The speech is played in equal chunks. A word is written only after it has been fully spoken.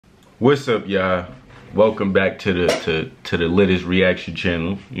What's up, y'all? Welcome back to the latest reaction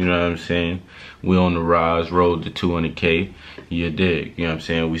channel. You know what I'm saying? We on the rise, road to 200K. You dig? You know what I'm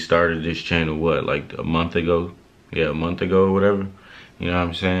saying? We started this channel what, like a month ago? Yeah, a month ago or whatever. You know what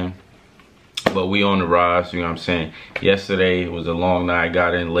I'm saying? But we on the rise. You know what I'm saying? Yesterday was a long night. I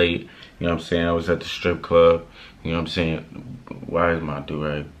got in late. You know what I'm saying? I was at the strip club. You know what I'm saying? Why is my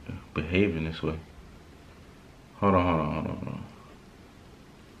do-rag behaving this way? Hold on.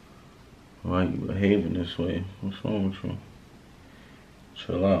 Why are you behaving this way? What's wrong with you?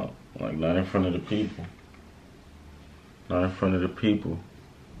 Chill out. Like, not in front of the people. Not in front of the people.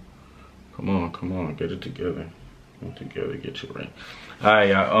 Come on, get it together. Get it together, get your ring. Alright,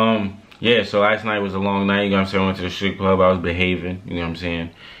 y'all, yeah, so last night was a long night, you know what I'm saying? I went to the strip club, I was behaving, you know what I'm saying?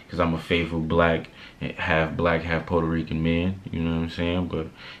 Because I'm a faithful black, half Puerto Rican man, you know what I'm saying? But, you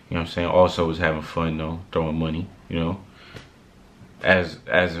know what I'm saying? Also was having fun, though, throwing money, you know? As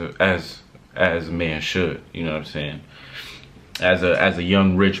a man should, you know what I'm saying? As a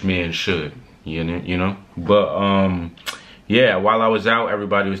young rich man should, you know? But yeah, while I was out,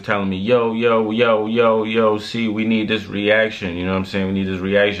 everybody was telling me, yo, see, we need this reaction, you know what I'm saying? We need this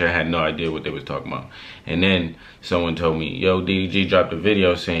reaction. I had no idea what they was talking about. And then someone told me, yo, DDG dropped a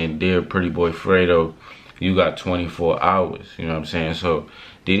video saying, dear Prettyboyfredo, you got 24 hours, you know what I'm saying? So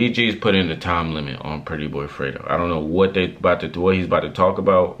DDG's put in the time limit on Prettyboyfredo. I don't know what he's about to talk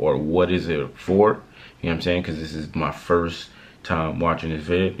about or what is it for, you know what I'm saying? Because this is my first time watching this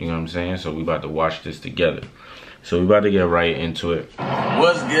vid, you know what I'm saying? So we about to watch this together. So we about to get right into it.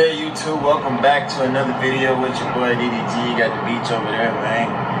 What's good, YouTube? Welcome back to another video with your boy DDG. Got the beach over there,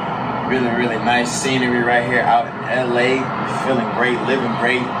 man. Really nice scenery right here out in LA. Feeling great, living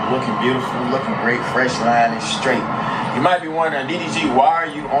great, looking beautiful, looking great, fresh line and straight. You might be wondering, DDG, why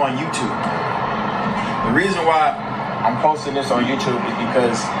are you on YouTube? The reason why I'm posting this on YouTube is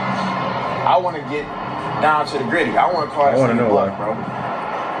because I want to get down to the gritty. I want to call this blood, bro.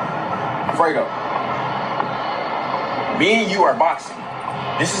 Fredo, me and you are boxing.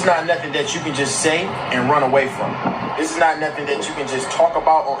 This is not nothing that you can just say and run away from. This is not nothing that you can just talk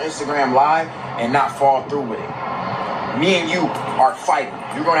about on Instagram Live and not fall through with it. Me and you are fighting.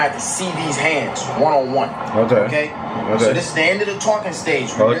 You're gonna have to see these hands one-on-one. Okay? So this is the end of the talking stage.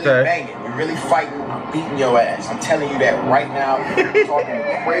 We're really banging. We're really fighting. I'm beating your ass. I'm telling you that right now. I'm talking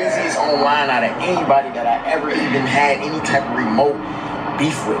the craziest online out of anybody that I ever even had any type of remote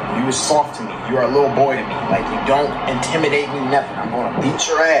beef with. You was soft to me. You're a little boy to me. Like, you don't intimidate me, nothing. I'm gonna beat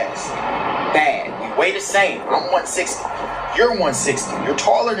your ass. Bad. We weigh the same. I'm 160. You're 160. You're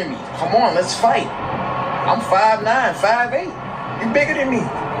taller than me. Come on, let's fight. I'm 5'9", 5'8". You bigger than me.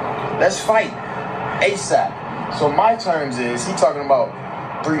 Let's fight. ASAP. So my terms is, he talking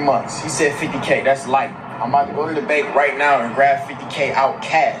about 3 months. He said 50K. That's light. I'm about to go to the bank right now and grab 50K out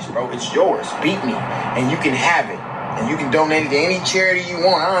cash, bro. It's yours. Beat me. And you can have it. And you can donate it to any charity you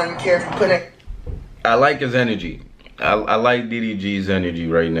want. I don't even care if you put it. I like his energy. I like DDG's energy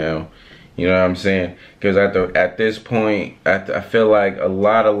right now. You know what I'm saying? Because at this point, I feel like a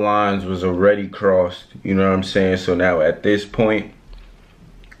lot of lines was already crossed. You know what I'm saying? So now at this point,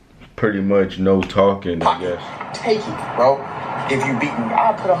 pretty much no talking, I guess. Take it, bro. If you beat me,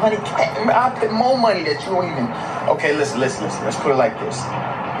 I'll put 100K. I'll put more money that you don't even. Okay, listen. Let's put it like this.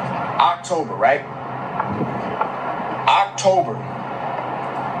 October, right? October,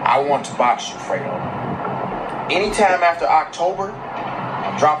 I want to box you, Fredo. Anytime after October,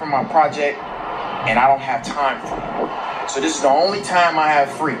 I'm dropping my project and I don't have time for you. So this is the only time I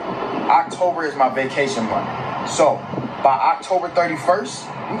have free. October is my vacation month. So by October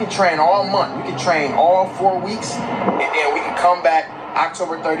 31st, we can train all month. We can train all 4 weeks and then we can come back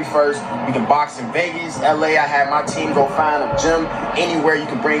October 31st, we can box in Vegas, LA. I had my team go find a gym anywhere. You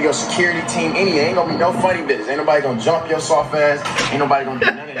can bring your security team anywhere. Ain't gonna be no funny business. Ain't nobody gonna jump your soft ass. Ain't nobody gonna do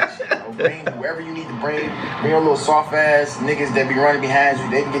none of that shit. Bro. Bring whoever you need to bring. Bring your little soft ass niggas that be running behind you.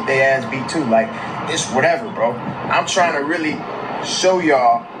 They can get their ass beat too. Like, it's whatever, bro. I'm trying to really show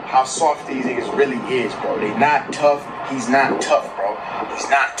y'all how soft these niggas really is, bro. They not tough. He's not tough, bro. He's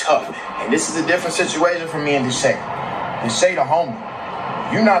not tough. And this is a different situation for me and Deshae. Deshae the homie.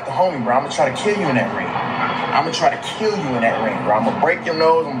 You're not the homie, bro. I'm gonna try to kill you in that ring. I'm gonna try to kill you in that ring, bro. I'm gonna break your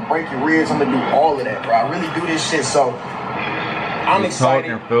nose. I'm gonna break your ribs. I'm gonna do all of that, bro. I really do this shit, so I'm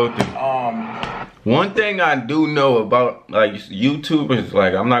excited. One thing I do know about like YouTubers,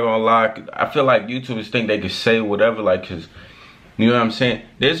 like I'm not gonna lie, I feel like YouTubers think they can say whatever, like, cause you know what I'm saying.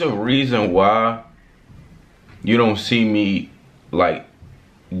 There's a reason why you don't see me like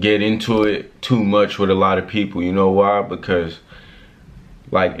get into it too much with a lot of people. You know why? Because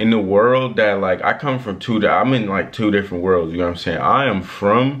like in the world that like I come from I'm in like two different worlds, you know what I'm saying? I am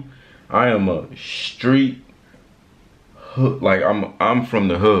from I am a street hood, like I'm from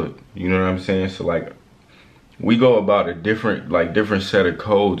the hood, you know what I'm saying? So like we go about a different set of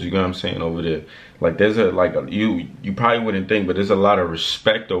codes, you know what I'm saying, over there. Like there's you probably wouldn't think, but there's a lot of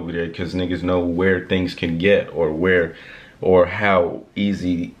respect over there because niggas know where things can get or how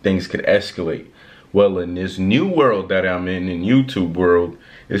easy things could escalate. Well, in this new world that I'm in YouTube world,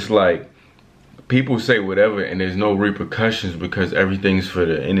 it's like people say whatever and there's no repercussions because everything's for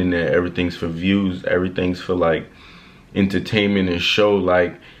the internet, everything's for views, everything's for like entertainment and show,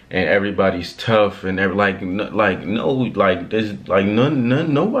 like, and everybody's tough and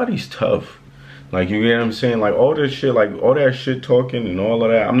nobody's tough. Like, you get what I'm saying? Like all this shit, like all that shit talking and all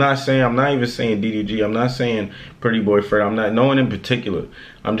of that. I'm not even saying DDG. I'm not saying Prettyboyfredo. I'm not, no one in particular.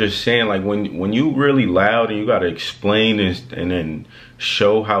 I'm just saying, like, when you really loud and you gotta explain this and then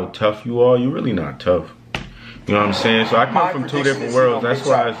show how tough you are, you're really not tough. You know what I'm saying? So I come from two different worlds. That's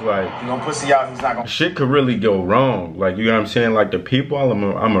why it's like, you gonna pussy out, he's not gonna. Shit could really go wrong. Like, you know what I'm saying? Like the people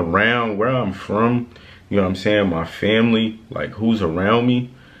I'm around, where I'm from, you know what I'm saying? My family, like who's around me,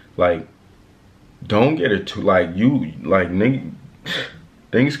 like, don't get it too, like, you, like, nigga,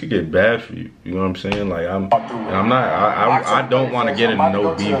 things could get bad for you. You know what I'm saying? Like, I don't want to get into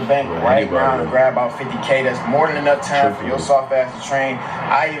no beef with right now and grab about 50K. That's more than enough time for your soft ass to train.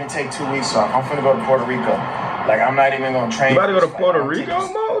 I even take 2 weeks off. I'm finna go to Puerto Rico. Like, I'm not even gonna train. You about to go to Puerto Rico,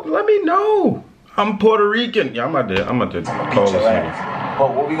 Mo? Let me know. I'm Puerto Rican. Yeah, I'm about to call this nigga.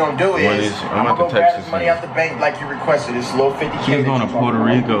 But what we gonna do is, I'm gonna go grab this money out the bank like you requested. This little 50K. She's going to Puerto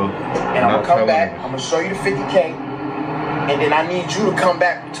Rico. And I'm gonna come back. I'm gonna show you the 50K. And then I need you to come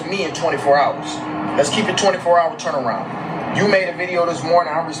back to me in 24 hours. Let's keep it 24-hour turnaround. You made a video this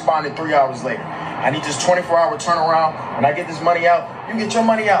morning. I responded 3 hours later. I need this 24-hour turnaround. When I get this money out, you get your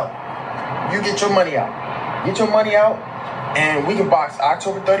money out. You get your money out. Get your money out. And we can box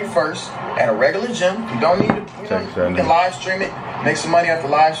October 31st at a regular gym. You don't need to, we can live stream it. Make some money off the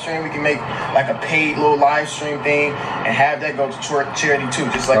live stream. We can make like a paid little live stream thing and have that go to charity too.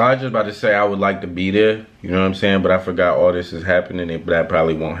 Just like, well, I was just about to say I would like to be there. You know what I'm saying? But I forgot all this is happening. That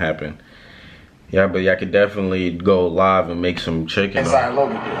probably won't happen. Yeah, but y'all could definitely go live and make some chicken. Inside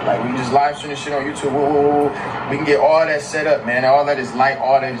Logan, like we can just live stream this shit on YouTube. Woo. We can get all that set up, man. All that is light.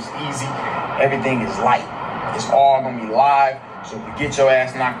 All that is easy. Everything is light. It's all gonna be live. So if you get your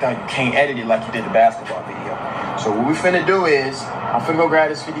ass knocked out, you can't edit it like you did the basketball video. So what we finna do is, I'm finna go grab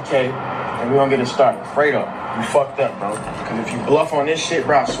this 50K and we're gonna get it started. Fredo, you fucked up, bro. Because if you bluff on this shit,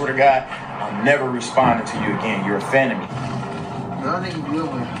 bro, I swear to God, I'm never responding to you again. You're a fan of me. Y'all niggas be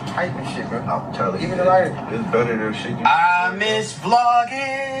over typing shit, bro. I'm telling you, Give me the lighter. It's better than shit. I miss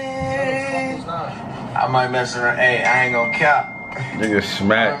vlogging. I might mess around. Hey, I ain't gonna cap. Nigga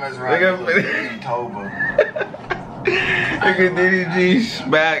smack. Nigga DDG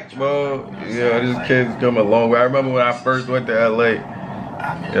smack, bro. Yeah, this kid's come a long way. I remember when I first went to LA. You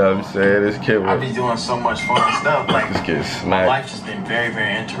know what I'm saying? This kid was, I be doing so much fun stuff. Like, this kid my smack. life just been very,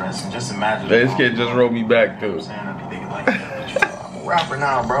 very interesting. Just imagine. This kid just wrote me back too. You know what I'm saying? I be thinking like, I'm a rapper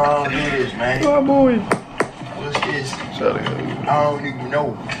now, bro. I don't do this, man. Oh boy. What's this? Shut it. I don't even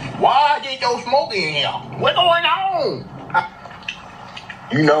know. Why did you smoke in here? What's going on?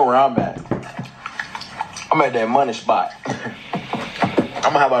 You know where I'm at. I'm at that money spot.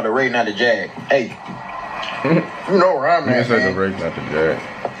 I'm gonna have out the rate, not the jag. Hey, you know where I'm at. You said the rate, not the jag.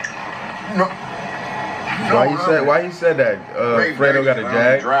 Why you said that? Fredo got a jag?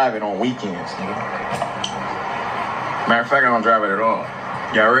 I don't drive it on weekends, nigga. Matter of fact, I don't drive it at all.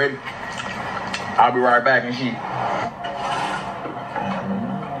 Y'all ready? I'll be right back and shit.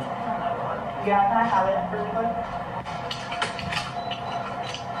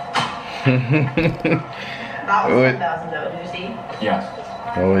 That was 1,000 though, did you see? Yeah.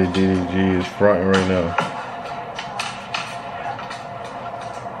 Always DDG is fronting right now.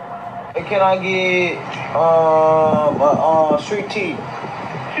 Hey, can I get street tea?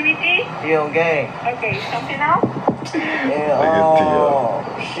 Street tea? Yeah, on gang. Okay, something else?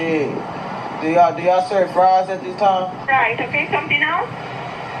 And shit. Do y'all serve fries at this time? Right, okay, something else?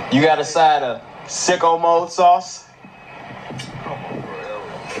 You got a side of sicko mode sauce?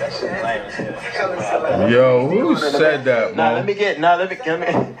 Yo, who said that, Nah, man?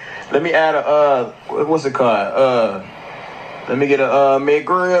 let me add a what's it called? Let me get a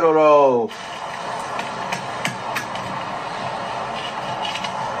McGriddle though.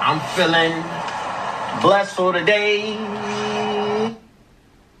 I'm feeling blessed for today.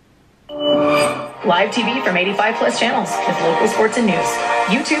 Live TV from 85 plus channels with local sports and news.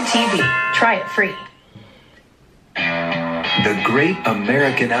 YouTube TV. Try it free. The Great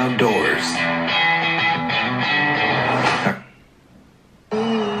American Outdoors.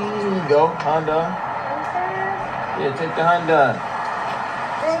 go. Honda. Yeah, take the Honda.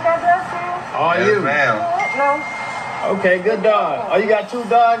 Oh, Yes, you? ma'am. No, Okay, good dog. Oh, you got 2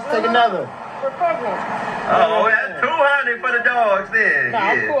 dogs? Take another. we're pregnant. Oh, that's 200 for the dogs then. Nah,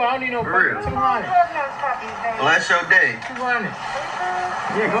 Yeah. I'm cool. I don't need no For fucking real. 200. Pregnant puppies, baby. Well, that's your day. 200.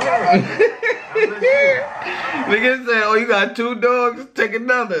 Yeah, go ahead. Nigga said, oh, you got 2 dogs? Take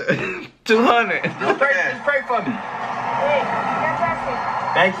another. 200. Just pray for me. Hey, fantastic.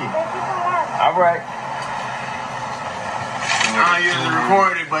 Thank you. Thank you so much. All right. I don't usually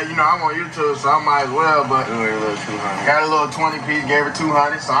record it, but you know I'm on YouTube, so I might as well. But Do it a little 200. got a little 20 piece, gave her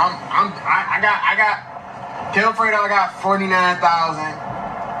 200. So I got. Tell Fredo I got $49,800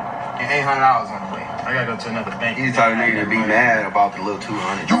 on the way. I gotta go to another bank. You telling me to be mad about the little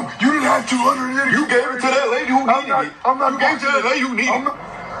 200. You didn't have 200. You gave it to that lady who needed it. I'm not. You gave it to that lady who needed it.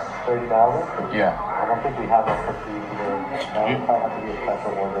 $30? Yeah. I don't think we have that for free either. That would probably have to be a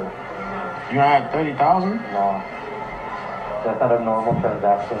special order. You don't have 30,000? No. That's not a normal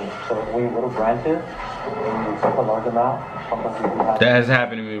transaction. So when you go to branches, when you accept a large amount, sometimes we do have... That has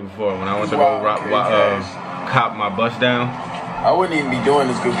happened to me before when I went to go cop my bus down. I wouldn't even be doing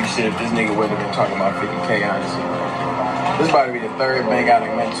this goofy shit if this nigga wouldn't have been talking about 50K, honestly. This is about to be the 3rd bank I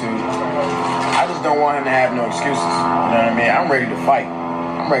done went to. I just don't want him to have no excuses. You know what I mean? I'm ready to fight.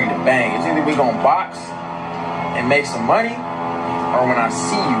 I'm ready to bang. It's either we gonna box and make some money, or when I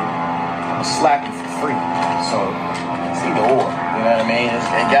see you, I'll slap you for free. So it's either or. You know what I mean?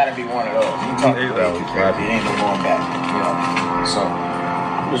 It gotta be one of those. You talk to me, ain't no going back. You know. So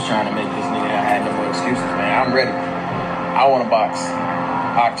I'm just trying to make this nigga that had no more excuses, man. I'm ready. I want to box.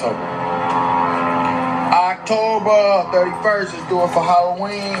 October 31st. Let's do it for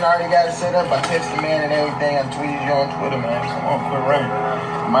Halloween. I already got it set up. I texted the man and everything. I tweeted you on Twitter, man. Come on, quit running.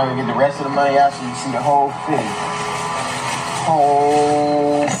 You might get the rest of the money out so you see the whole fit.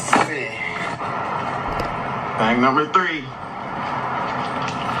 Whole fit. Bank number 3.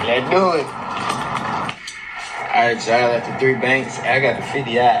 Let's do it. Alright, y'all. After 3 banks, I got the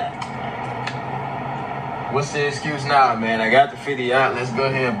 50 out. What's the excuse now, man? I got the 50 out. Let's go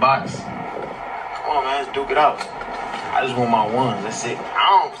ahead and box. Come on, man. Let's duke it out. I just want my ones. That's it. I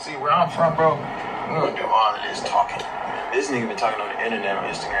don't see where I'm from, bro. We don't do all of this talking. This nigga been talking on the internet on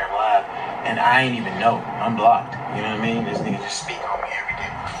Instagram Live, and I ain't even know. I'm blocked. You know what I mean? This nigga just speak on me every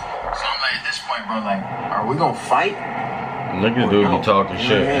day. So I'm like, at this point, bro, like, are we gonna fight? Niggas do be talking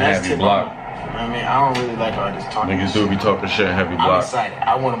shit and have you blocked. You know what I mean? I don't really like all this talking. Niggas do be talking shit and have you I'm blocked. excited.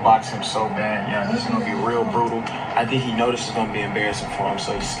 I want to box him so bad. Yeah, this is gonna be real brutal. I think he knows this is gonna be embarrassing for him,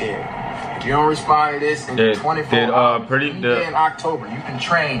 so he's scared. If you don't respond to this in 24 hours, in October, you can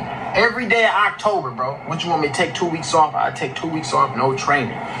train every day of October, bro. What you want me to take 2 weeks off? I take 2 weeks off, no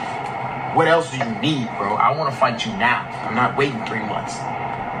training. What else do you need, bro? I want to fight you now. I'm not waiting 3 months.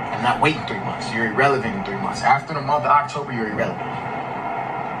 I'm not waiting 3 months. You're irrelevant in 3 months. After the month of October, you're irrelevant.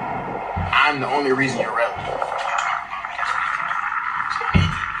 I'm the only reason you're relevant.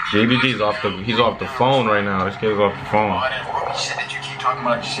 JBG's he's off the phone right now. This kid's off the phone. All that rookie shit that you keep talking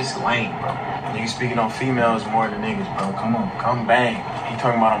about, shit's lame, bro. Niggas speaking on females more than niggas, bro. Come on, come bang. He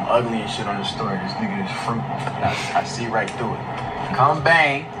talking about I'm ugly and shit on the story. This nigga is fruit. I see right through it. Come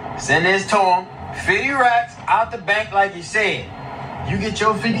bang. Send this to him. 50 racks out the bank like you said. You get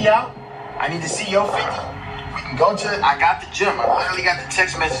your 50 out. I need to see your 50. We can go to it. I got the gym. I literally got the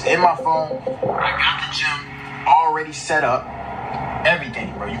text message in my phone. I got the gym already set up.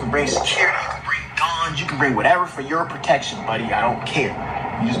 Everything, bro. You can bring security. You can bring guns. You can bring whatever for your protection, buddy. I don't care.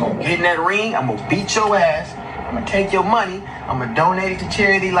 You just gonna get in that ring. I'm gonna beat your ass. I'm gonna take your money. I'm gonna donate it to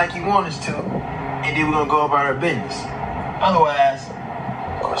charity like you want us to. And then we're gonna go about our business. Otherwise,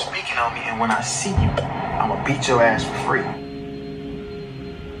 quit speaking on me. And when I see you, I'm gonna beat your ass for free.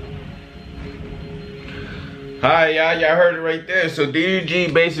 Hi, y'all heard it right there. So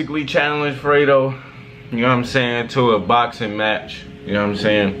DDG basically challenged Fredo, you know what I'm saying, to a boxing match. You know what I'm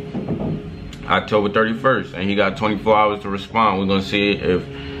saying? October 31st, and he got 24 hours to respond. We're gonna see if,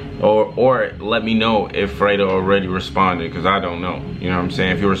 or let me know if Fredo already responded, because I don't know. You know what I'm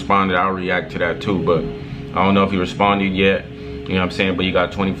saying? If he responded, I'll react to that too, but I don't know if he responded yet. You know what I'm saying? But you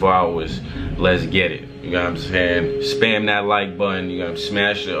got 24 hours. Let's get it. You know what I'm saying? Spam that like button. You gotta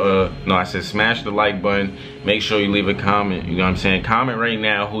smash the, smash the like button. Make sure you leave a comment. You know what I'm saying? Comment right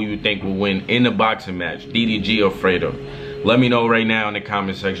now who you think will win in the boxing match, DDG or Fredo. Let me know right now in the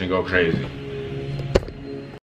comment section. Go crazy.